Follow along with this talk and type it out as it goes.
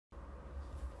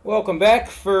Welcome back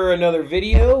for another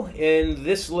video. In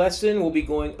this lesson, we'll be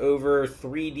going over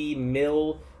 3D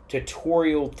Mill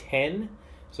Tutorial 10.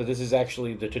 So this is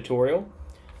actually the tutorial.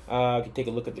 You can take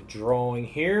a look at the drawing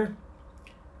here.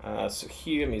 So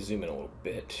here, let me zoom in a little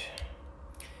bit.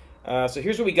 So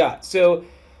here's what we got. So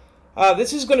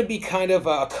this is going to be kind of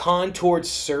a contoured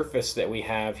surface that we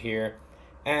have here.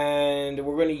 And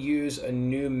we're going to use a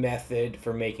new method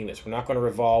for making this. We're not going to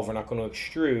revolve. We're not going to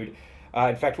extrude.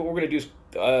 In fact, what we're going to do is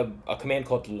a command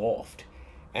called loft.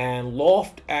 And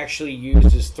loft actually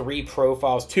uses two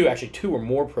or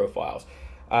more profiles,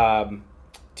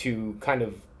 to kind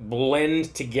of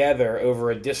blend together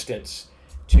over a distance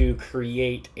to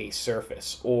create a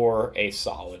surface, or a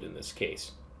solid in this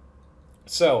case.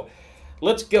 So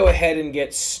let's go ahead and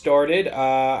get started.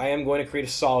 I am going to create a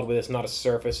solid with this, not a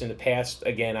surface. In the past,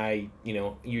 again, I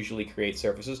usually create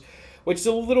surfaces, which is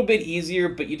a little bit easier,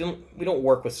 but we don't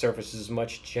work with surfaces as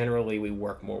much. Generally, we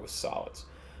work more with solids.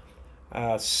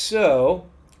 So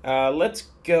let's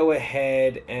go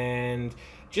ahead and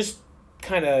just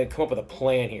kind of come up with a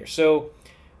plan here. So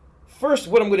first,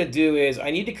 what I'm going to do is I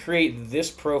need to create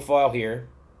this profile here.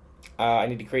 I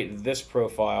need to create this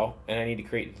profile, and I need to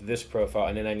create this profile,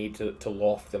 and then I need to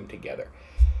loft them together.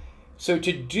 So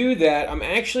to do that, I'm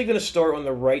actually going to start on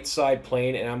the right side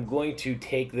plane, and I'm going to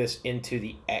take this into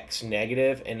the X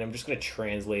negative, and I'm just going to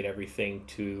translate everything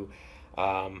to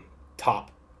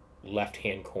top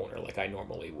left-hand corner like I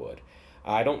normally would.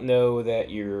 I don't know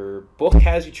that your book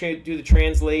has you do the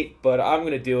translate, but I'm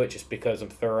going to do it just because I'm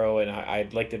thorough, and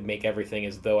I'd like to make everything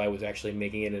as though I was actually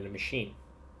making it in a machine.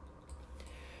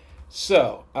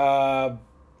 So,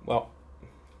 well,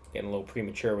 getting a little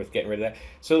premature with getting rid of that.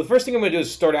 So the first thing I'm going to do is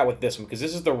start out with this one, because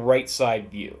this is the right side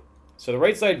view. So the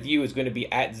right side view is going to be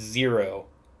at 0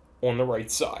 on the right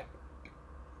side.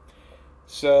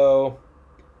 So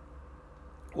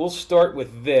we'll start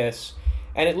with this,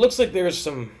 and it looks like there's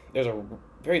a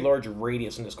very large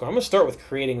radius in this corner. I'm going to start with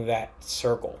creating that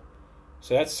circle.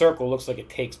 So that circle looks like it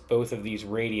takes both of these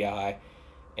radii,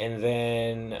 and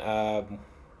then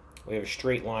we have a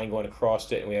straight line going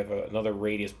across it, and we have another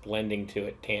radius blending to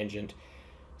it, tangent.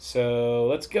 So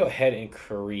let's go ahead and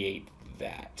create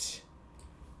that.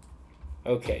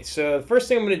 Okay, so the first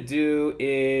thing I'm going to do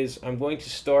is I'm going to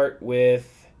start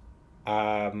with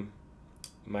my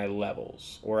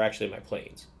levels, or actually my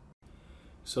planes.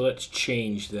 So let's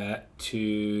change that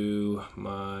to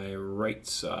my right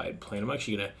side plane. I'm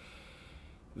actually going to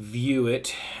view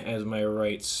it as my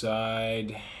right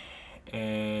side,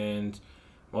 and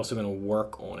I'm also going to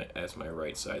work on it as my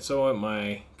right side. So on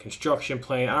my construction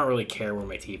plane, I don't really care where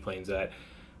my T-plane's at.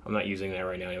 I'm not using that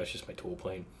right now. It's just my tool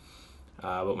plane.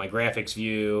 But my graphics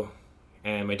view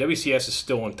and my WCS is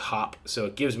still on top. So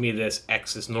it gives me this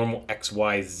normal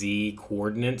XYZ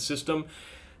coordinate system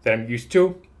that I'm used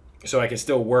to. So I can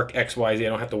still work XYZ. I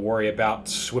don't have to worry about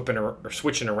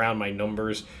switching around my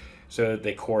numbers so that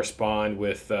they correspond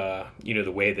with the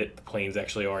way that the planes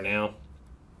actually are now.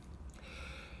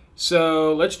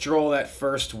 So let's draw that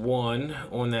first one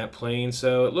on that plane.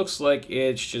 So it looks like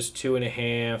it's just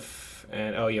 2.5,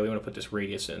 and oh yeah, we want to put this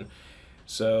radius in.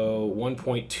 So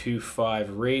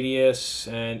 1.25 radius,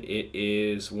 and it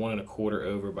is 1.25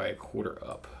 over by 1/4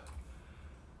 up.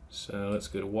 So let's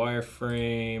go to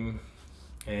wireframe,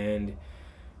 and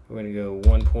we're going to go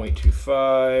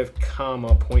 1.25,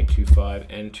 comma 0.25,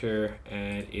 enter,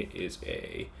 and it is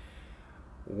a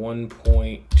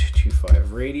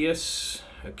 1.25 radius.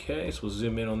 Okay, so we'll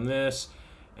zoom in on this,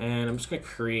 and I'm just going to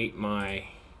create my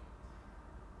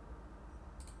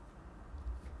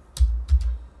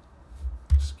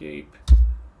escape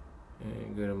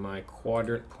and go to my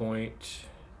quadrant point,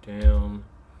 down,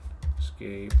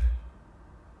 escape,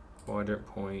 quadrant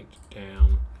point,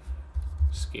 down,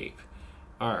 escape.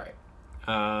 All right,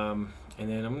 and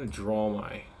then I'm going to draw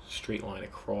my straight line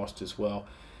across as well,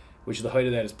 which the height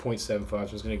of that is 0.75. So I'm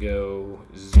just going to go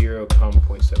 0,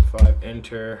 0.75,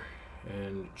 enter,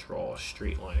 and draw a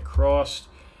straight line across.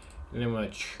 And then I'm going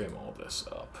to trim all this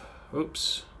up.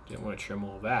 Oops, didn't want to trim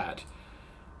all that.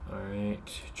 All right,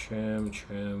 trim.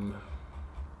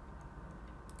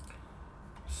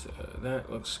 So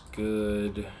that looks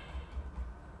good.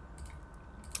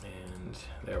 And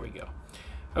there we go.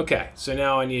 Okay, so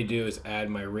now all I need to do is add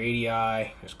my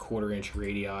radii. There's 1/4 inch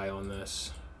radii on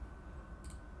this.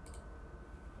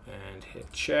 And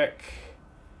hit check,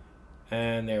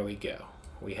 and there we go.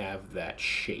 We have that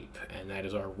shape, and that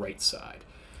is our right side.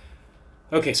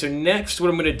 Okay, so next what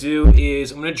I'm going to do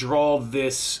is I'm going to draw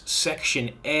this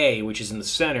section A, which is in the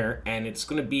center, and it's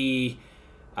going to be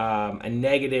a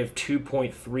negative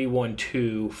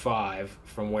 2.3125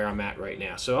 from where I'm at right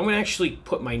now. So I'm going to actually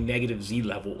put my negative Z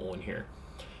level on here.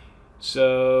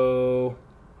 So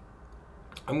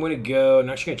I'm going to go, I'm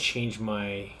actually going to change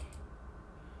my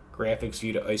graphics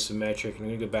view to isometric. I'm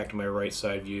going to go back to my right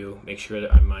side view, make sure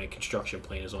that my construction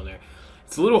plane is on there.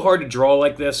 It's a little hard to draw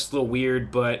like this, a little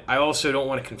weird, but I also don't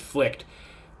want to conflict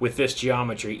with this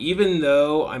geometry. Even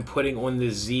though I'm putting on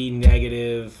the Z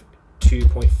negative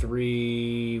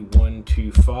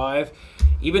 2.3125,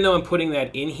 even though I'm putting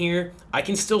that in here, I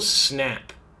can still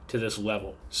snap to this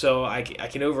level. So I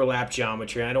can overlap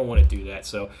geometry. I don't want to do that.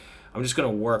 So I'm just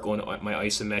going to work on my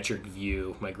isometric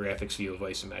view, my graphics view of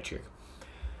isometric.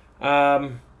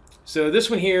 So this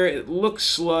one here, it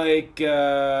looks like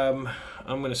I'm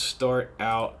going to start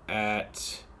out at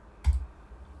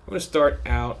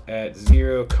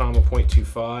 0,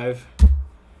 0.25,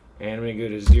 and I'm going to go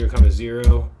to 0,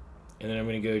 0, and then I'm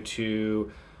going to go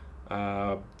to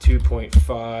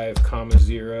 2.5,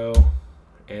 0,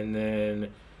 and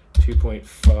then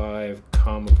 2.5,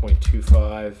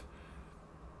 0.25.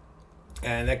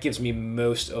 And that gives me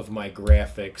most of my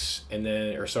graphics, and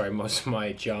then, or sorry, most of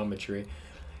my geometry.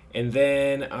 And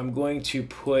then I'm going to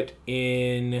put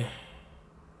in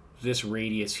this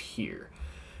radius here.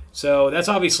 So that's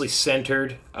obviously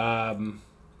centered.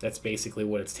 That's basically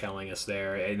what it's telling us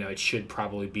there. I know it should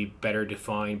probably be better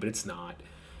defined, but it's not.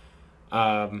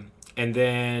 And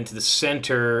then to the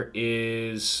center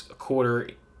is a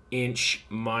 1/4 inch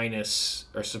minus,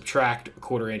 or subtract a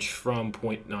 1/4 inch from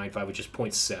 0.95, which is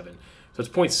 0.7. So it's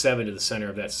 0.7 to the center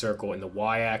of that circle in the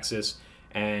y-axis,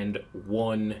 and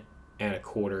 1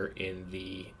 1/4 in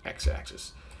the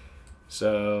x-axis.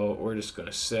 So we're just going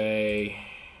to say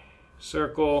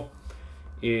circle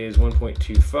is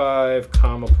 1.25,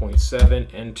 0.7,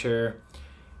 enter,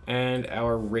 and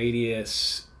our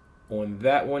radius on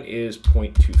that one is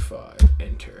 0.25,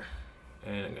 enter.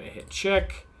 And I'm going to hit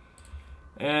check,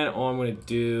 and all I'm going to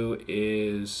do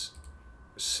is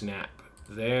snap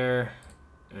there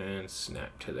and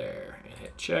snap to there and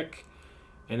hit check,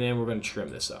 and then we're going to trim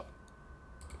this up.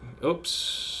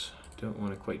 Oops, don't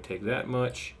want to quite take that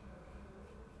much.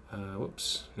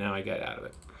 Whoops, now I got out of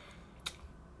it.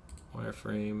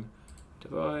 Wireframe,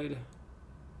 divide.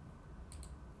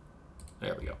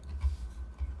 There we go.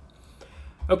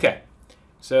 Okay,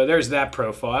 so there's that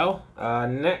profile.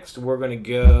 Next, we're going to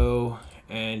go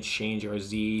and change our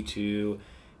Z to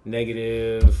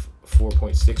negative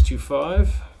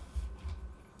 4.625.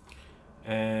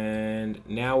 And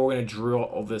now we're going to draw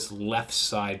all this left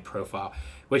side profile,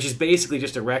 which is basically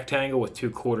just a rectangle with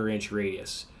 2/4 inch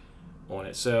radius on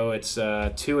it. So it's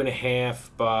 2.5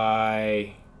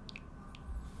 by,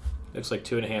 looks like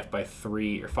 2.5 by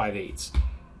 3 or 5/8.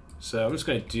 So I'm just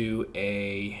going to do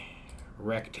a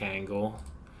rectangle,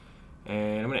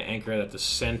 and I'm going to anchor it at the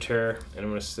center, and I'm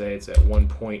going to say it's at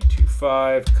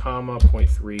 1.25,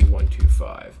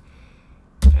 0.3125,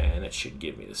 and that should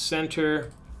give me the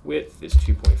center. Width is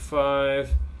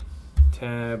 2.5,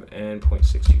 tab, and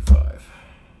 0.625.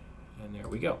 And there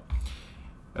we go.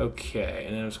 Okay,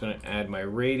 and then I'm just going to add my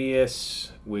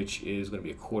radius, which is going to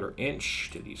be a 1/4 inch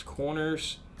to these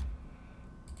corners.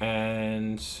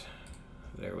 And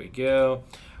there we go.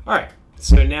 All right,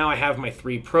 so now I have my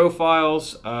 3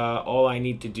 profiles. All I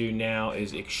need to do now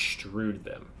is extrude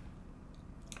them.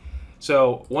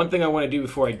 So one thing I want to do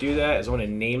before I do that is I want to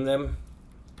name them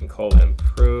and call them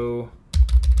profiles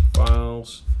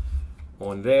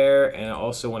on there, and I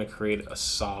also want to create a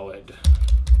solid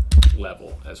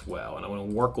level as well, and I want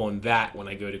to work on that when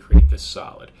I go to create this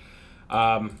solid.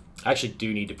 I actually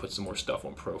do need to put some more stuff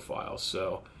on profiles,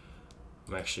 so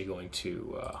I'm actually going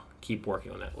to keep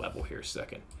working on that level here a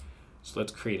second. So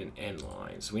let's create an end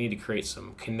line. So we need to create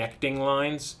some connecting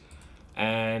lines,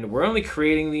 and we're only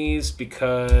creating these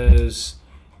because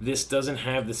this doesn't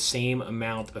have the same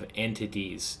amount of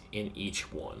entities in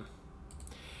each one.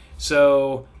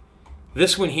 So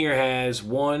this one here has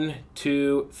 1,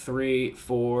 2, 3,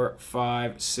 4,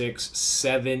 5, 6,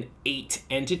 7, 8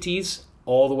 entities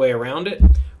all the way around it,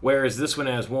 whereas this one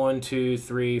has 1, 2,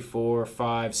 3, 4,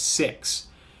 5, 6.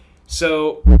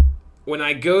 So when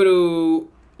I go to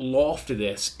loft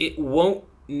this, it won't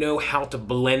know how to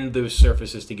blend those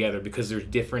surfaces together because there's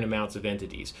different amounts of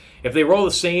entities. If they were all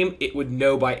the same, it would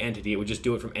know by entity. It would just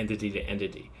do it from entity to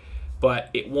entity.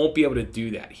 But it won't be able to do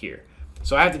that here.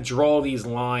 So I have to draw these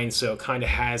lines so it kind of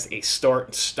has a start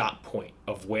and stop point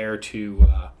of where to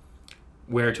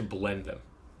blend them.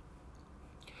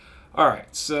 All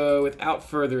right, so without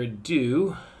further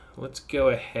ado, let's go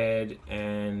ahead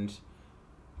and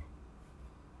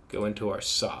go into our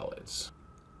solids.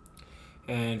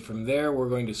 And from there, we're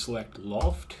going to select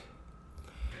loft.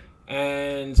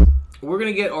 And we're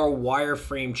going to get our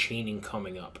wireframe chaining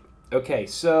coming up. Okay,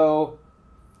 so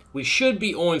We should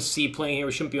be on C-plane here.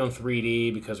 We shouldn't be on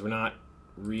 3D because we're not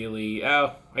really...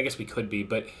 Oh, I guess we could be,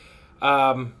 but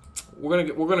we're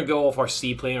gonna go off our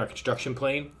C-plane, our construction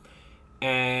plane,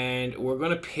 and we're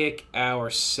gonna pick our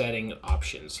setting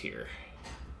options here.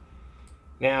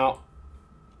 Now,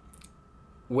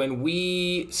 when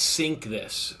we sync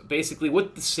this, basically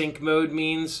what the sync mode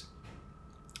means,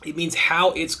 it means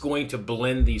how it's going to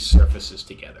blend these surfaces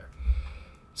together.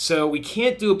 So we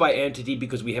can't do it by entity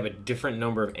because we have a different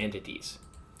number of entities.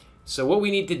 So what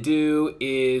we need to do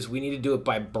is we need to do it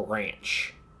by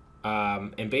branch.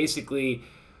 And basically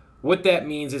what that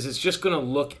means is it's just going to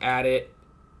look at it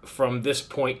from this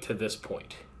point to this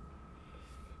point.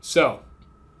 So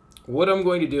what I'm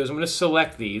going to do is I'm going to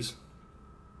select these.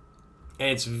 And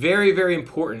it's very, very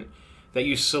important that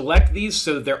you select these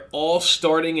so that they're all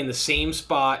starting in the same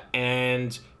spot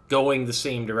and going the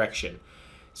same direction.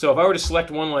 So if I were to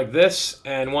select one like this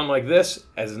and one like this,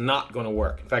 it's not going to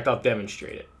work. In fact, I'll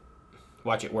demonstrate it.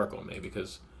 Watch it work on me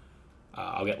because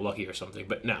I'll get lucky or something.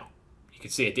 But no, you can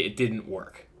see it didn't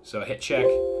work. So I hit check.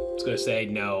 It's going to say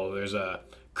no, there's a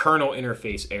kernel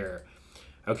interface error.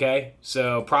 Okay,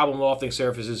 so problem lofting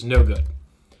surfaces, no good.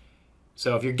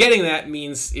 So if you're getting that,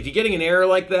 means if you're getting an error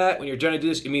like that when you're trying to do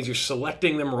this, it means you're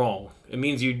selecting them wrong. It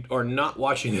means you are not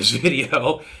watching this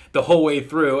video the whole way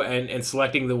through and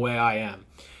selecting the way I am.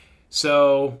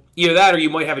 So either that or you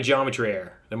might have a geometry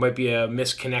error. There might be a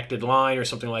misconnected line or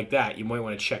something like that. You might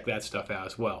want to check that stuff out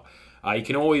as well. You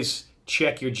can always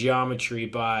check your geometry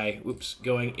by,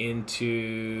 going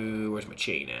into, where's my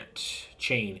chain at?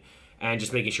 Chain. And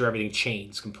just making sure everything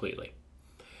chains completely.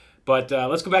 But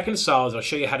let's go back into solids. I'll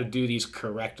show you how to do these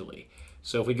correctly.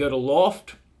 So if we go to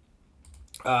loft,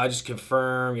 just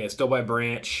confirm, yeah, still by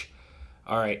branch.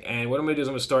 All right, and what I'm going to do is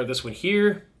I'm going to start this one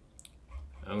here.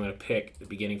 I'm going to pick the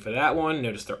beginning for that one.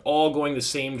 Notice they're all going the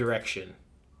same direction.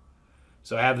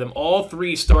 So I have them all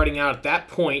three starting out at that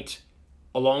point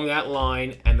along that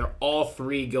line, and they're all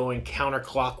three going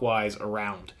counterclockwise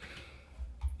around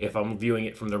if I'm viewing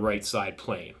it from the right side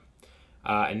plane.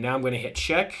 And now I'm going to hit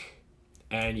check,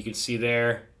 and you can see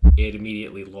there it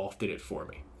immediately lofted it for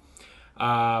me.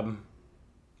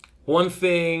 One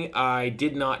thing I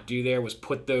did not do there was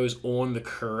put those on the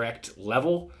correct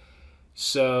level.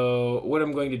 So what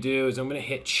I'm going to do is I'm going to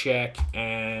hit check,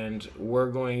 and we're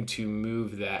going to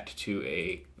move that to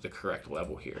the correct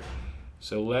level here.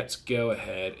 So let's go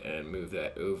ahead and move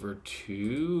that over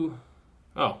to,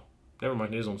 oh, never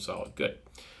mind, it is on solid, good.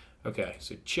 Okay,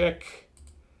 so check,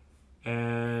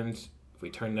 and if we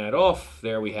turn that off,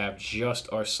 there we have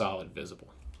just our solid visible.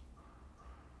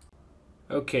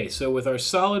 Okay, so with our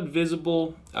solid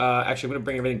visible, actually I'm going to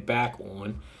bring everything back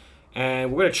on.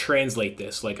 And we're going to translate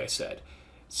this, like I said.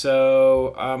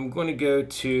 So I'm going to go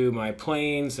to my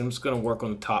planes. I'm just going to work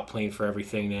on the top plane for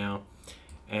everything now.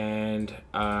 And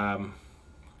I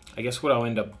guess what I'll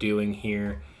end up doing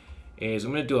here is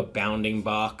I'm going to do a bounding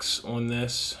box on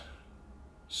this.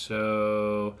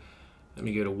 So let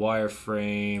me go to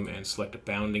wireframe and select a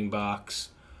bounding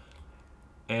box.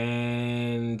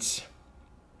 And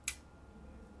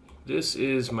this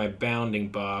is my bounding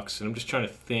box. And I'm just trying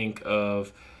to think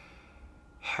of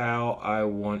how I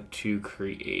want to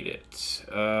create it.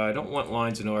 I don't want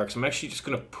lines and arcs. I'm actually just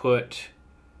going to put,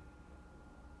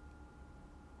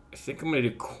 I think I'm going to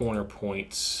do corner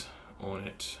points on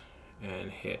it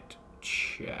and hit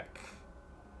check.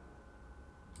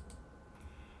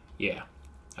 Yeah.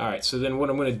 All right, so then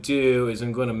what I'm going to do is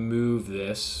I'm going to move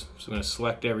this. So I'm going to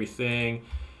select everything,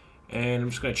 and I'm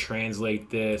just going to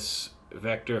translate this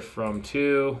vector from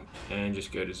 2 and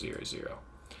just go to 0, 0.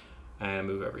 And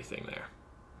move everything there.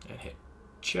 And hit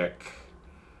check.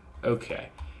 Okay.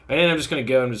 And then I'm just going to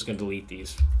go, I'm just going to delete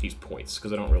these points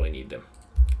because I don't really need them.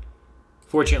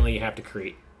 Fortunately, you have to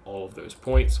create all of those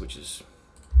points, which is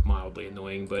mildly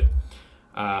annoying, but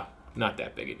not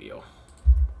that big a deal.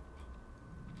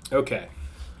 Okay.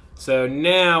 So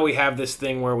now we have this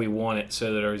thing where we want it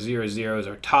so that our 0, 0 is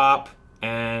our top,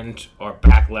 and our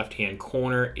back left-hand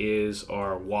corner is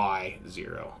our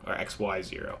Y0, or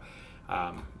XY0.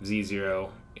 Z0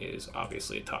 is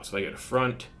obviously a top. So if I go to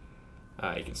front,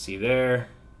 you can see there,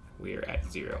 we are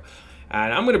at 0.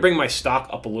 And I'm going to bring my stock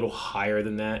up a little higher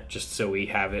than that, just so we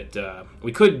have it,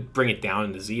 we could bring it down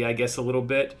into Z, I guess, a little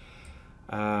bit.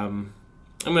 I'm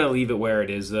going to leave it where it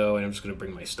is, though, and I'm just going to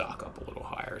bring my stock up a little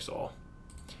higher is all.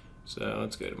 So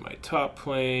let's go to my top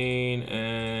plane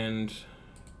and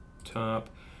top.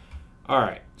 All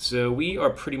right, so we are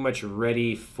pretty much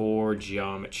ready for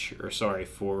geometry, or sorry,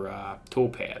 for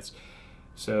toolpaths.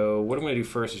 So what I'm going to do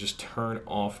first is just turn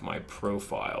off my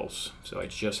profiles. So I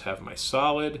just have my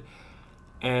solid,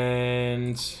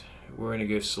 and we're going to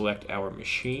go select our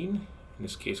machine. In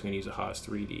this case, I'm going to use a Haas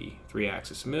 3D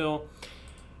 3-axis mill.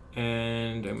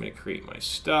 And I'm going to create my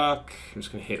stock. I'm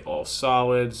just going to hit all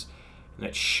solids. And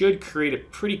that should create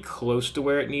it pretty close to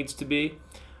where it needs to be.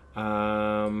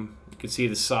 You can see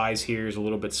the size here is a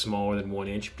little bit smaller than 1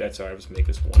 inch, but that's all right. Let's make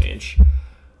this 1 inch.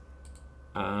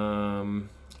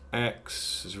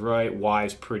 X is right. Y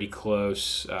is pretty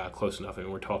close. Close enough. I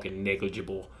mean, we're talking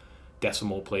negligible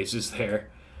decimal places there.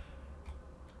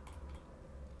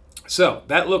 So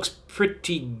that looks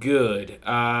pretty good.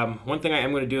 One thing I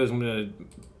am going to do is I'm going to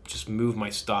just move my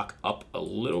stock up a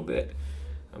little bit.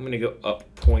 I'm going to go up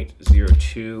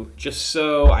 0.02 just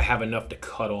so I have enough to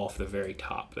cut off the very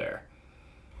top there.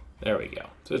 There we go.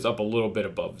 So it's up a little bit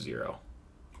above 0.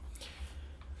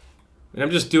 And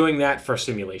I'm just doing that for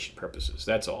simulation purposes.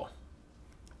 That's all.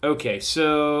 Okay,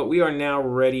 so we are now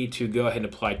ready to go ahead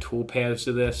and apply toolpaths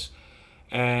to this.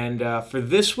 And for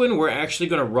this one, we're actually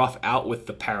going to rough out with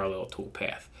the parallel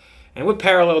toolpath. And what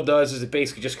parallel does is it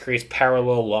basically just creates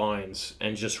parallel lines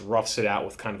and just roughs it out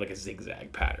with kind of like a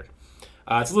zigzag pattern.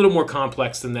 It's a little more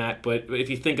complex than that, but if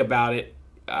you think about it,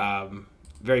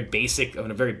 very basic, on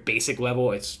a very basic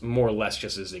level, it's more or less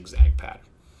just a zigzag pattern.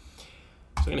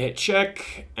 So I'm going to hit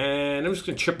check, and I'm just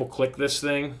going to triple click this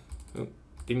thing. Oh,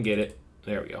 didn't get it.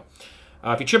 There we go.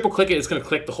 If you triple click it, it's going to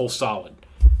click the whole solid.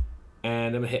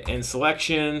 And I'm going to hit end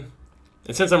selection.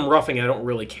 And since I'm roughing it, I don't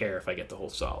really care if I get the whole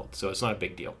solid, so it's not a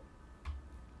big deal.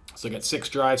 So I got 6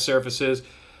 drive surfaces,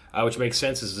 which makes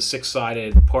sense. This is a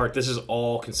 6-sided part. This is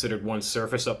all considered one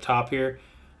surface up top here.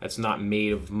 That's not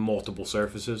made of multiple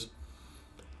surfaces.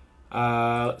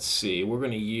 Let's see. We're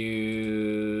going to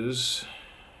use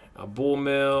a bull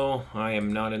mill. I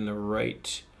am not in the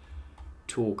right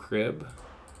tool crib.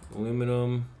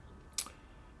 Aluminum,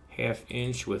 1/2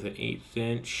 inch with an 1/8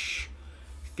 inch.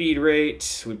 Feed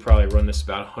rate, we'd probably run this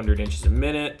about 100 inches a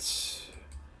minute.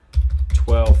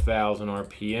 12,000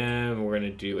 RPM. We're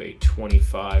going to do a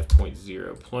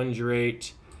 25.0 plunge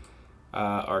rate.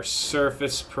 Our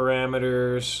surface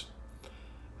parameters.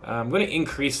 I'm going to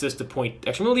increase this to point.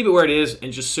 Actually, I'm going to leave it where it is,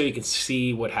 and just so you can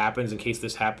see what happens in case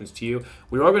this happens to you.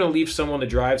 We are going to leave some on the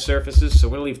drive surfaces, so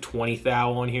we're going to leave 20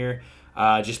 thou on here,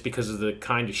 just because of the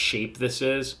kind of shape this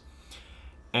is.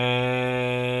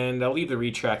 And I'll leave the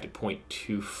retract at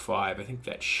 0.25. I think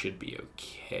that should be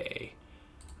okay.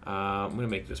 I'm going to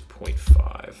make this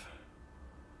 0.5.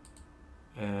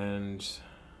 And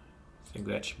I think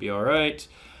that should be all right.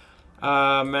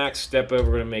 Max step over,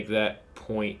 we're going to make that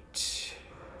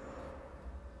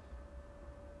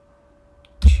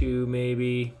 0.2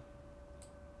 maybe.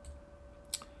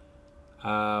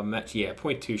 Yeah,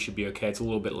 0.2 should be okay. It's a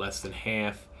little bit less than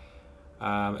half.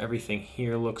 Everything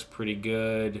here looks pretty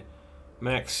good.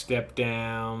 Max step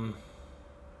down.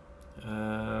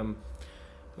 I'm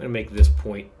going to make this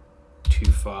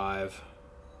 0.25.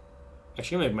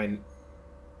 Actually, I'm going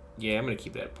to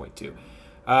keep that at 0.2.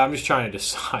 I'm just trying to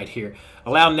decide here.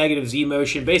 Allow negative Z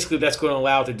motion. Basically, what that's going to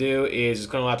allow it to do is it's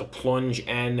going to allow it to plunge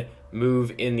and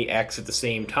move in the X at the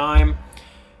same time.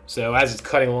 So as it's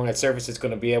cutting along that surface, it's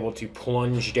going to be able to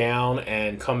plunge down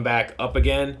and come back up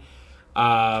again.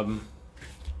 Yeah,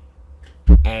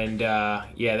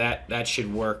 that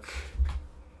should work.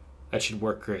 That should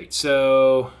work great.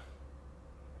 So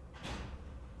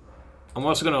I'm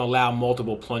also going to allow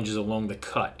multiple plunges along the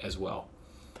cut as well.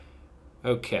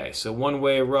 Okay, so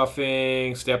one-way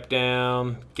roughing, step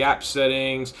down, gap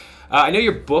settings. I know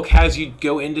your book has you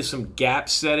go into some gap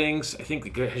settings. I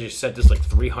think it has you set this like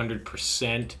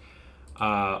 300%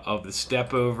 of the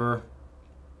step over.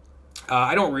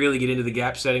 I don't really get into the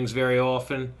gap settings very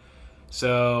often,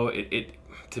 so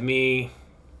to me,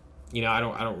 you know, I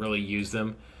don't really use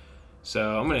them.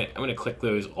 So I'm gonna click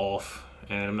those off,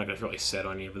 and I'm not gonna really set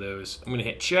on any of those. I'm gonna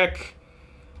hit check,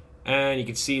 and you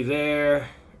can see there.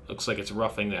 Looks like it's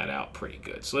roughing that out pretty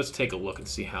good. So let's take a look and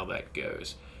see how that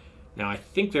goes. Now, I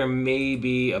think there may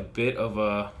be a bit of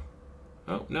a...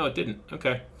 Oh, no, it didn't.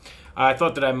 Okay. I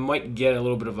thought that I might get a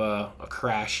little bit of a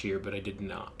crash here, but I did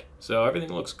not. So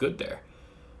everything looks good there.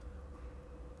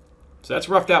 So that's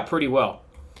roughed out pretty well.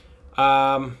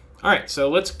 All right, so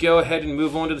let's go ahead and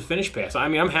move on to the finish pass. I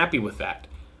mean, I'm happy with that.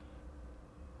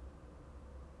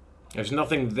 There's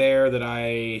nothing there that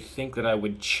I think that I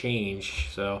would change,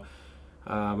 so...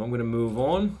 I'm going to move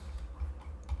on,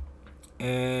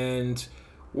 and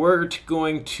we're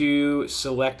going to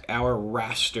select our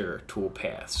raster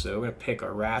toolpath. So we're going to pick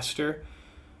our raster,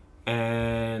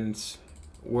 and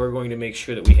we're going to make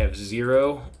sure that we have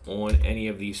 0 on any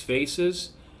of these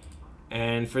faces.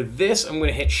 And for this, I'm going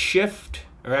to hit shift,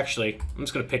 or actually, I'm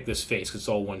just going to pick this face because it's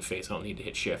all one face. I don't need to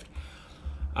hit shift.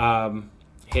 Hit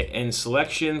Hit end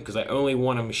selection because I only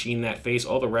want to machine that face.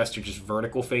 All the rest are just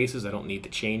vertical faces. I don't need to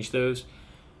change those.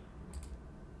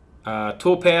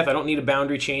 Toolpath, I don't need a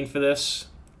boundary chain for this.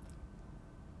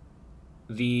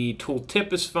 The tool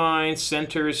tip is fine.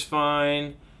 Center is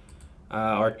fine.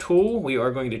 Our tool, we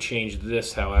are going to change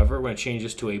this, however. We're going to change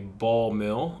this to a ball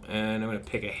mill, and I'm going to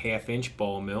pick a 1/2 inch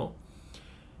ball mill.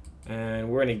 And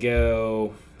we're going to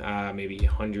go maybe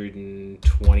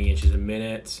 120 inches a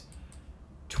minute,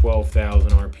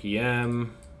 12,000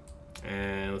 RPM,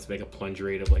 and let's make a plunge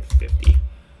rate of like 50.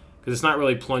 Because it's not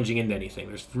really plunging into anything.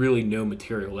 There's really no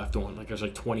material left on. Like there's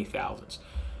like 20 thousandths.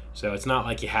 So it's not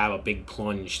like you have a big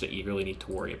plunge that you really need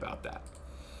to worry about that.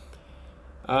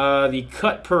 The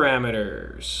cut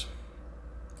parameters.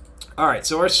 Alright,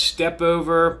 so our step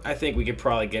over, I think we could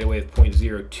probably get away with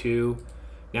 0.02.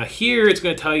 Now here it's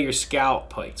going to tell you your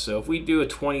scallop height. So if we do a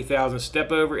 20,000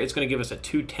 step over, it's going to give us a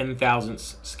 2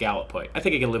 10,000ths scallop height. I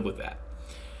think I can live with that.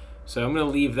 So I'm going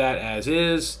to leave that as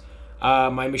is.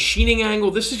 My machining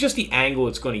angle, this is just the angle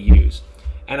it's going to use.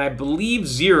 And I believe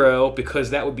 0,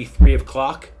 because that would be 3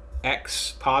 o'clock.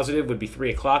 X positive would be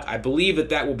 3 o'clock. I believe that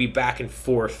that will be back and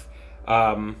forth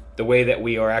the way that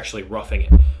we are actually roughing it.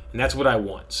 And that's what I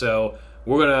want. So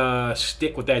we're going to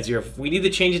stick with that 0. If we need to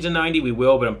change it to 90, we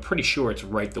will, but I'm pretty sure it's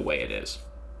right the way it is.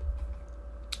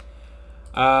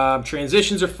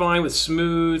 Transitions are fine with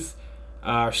smooth.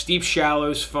 Our steep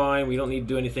shallow is fine. We don't need to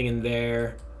do anything in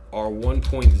there. Our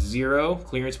 1.0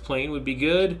 clearance plane would be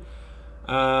good.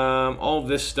 All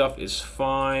this stuff is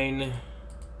fine.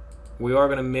 We are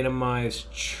going to minimize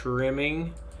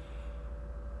trimming.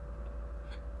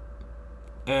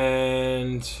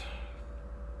 And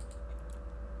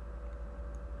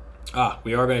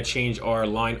we are going to change our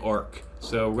line arc.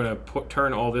 So we're going to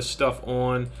turn all this stuff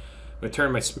on. I'm going to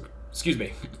turn my, excuse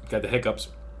me, got the hiccups.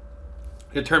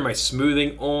 I'm going to turn my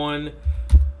smoothing on.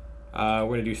 We're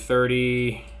going to do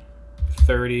 30,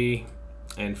 30,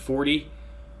 and 40.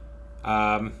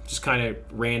 Just kind of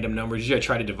random numbers. You gotta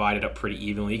try to divide it up pretty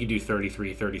evenly. You can do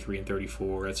 33, 33, and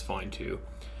 34. That's fine too.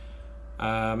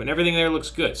 And everything there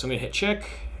looks good. So I'm gonna hit check,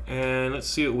 and let's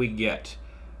see what we get.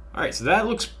 All right, so that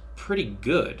looks pretty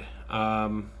good.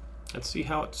 Let's see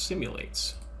how it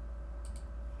simulates.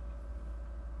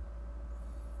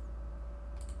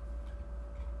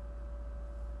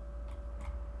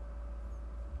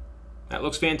 That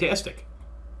looks fantastic.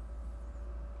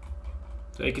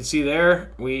 So you can see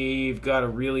there, we've got a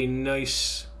really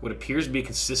nice, what appears to be a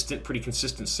consistent, pretty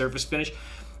consistent surface finish.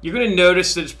 You're going to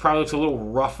notice that it's probably looks a little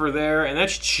rougher there, and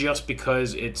that's just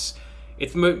because it's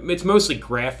mostly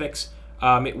graphics.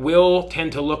 It will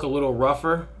tend to look a little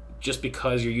rougher just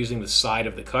because you're using the side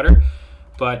of the cutter,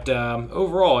 but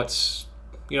overall, it's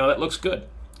that looks good.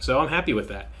 So I'm happy with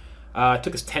that. It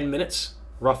took us 10 minutes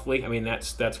roughly. I mean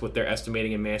that's what they're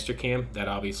estimating in Mastercam. That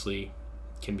obviously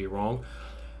can be wrong.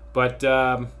 But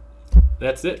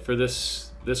that's it for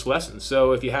this lesson.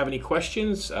 So if you have any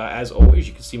questions, as always,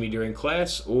 you can see me during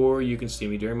class or you can see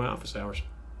me during my office hours.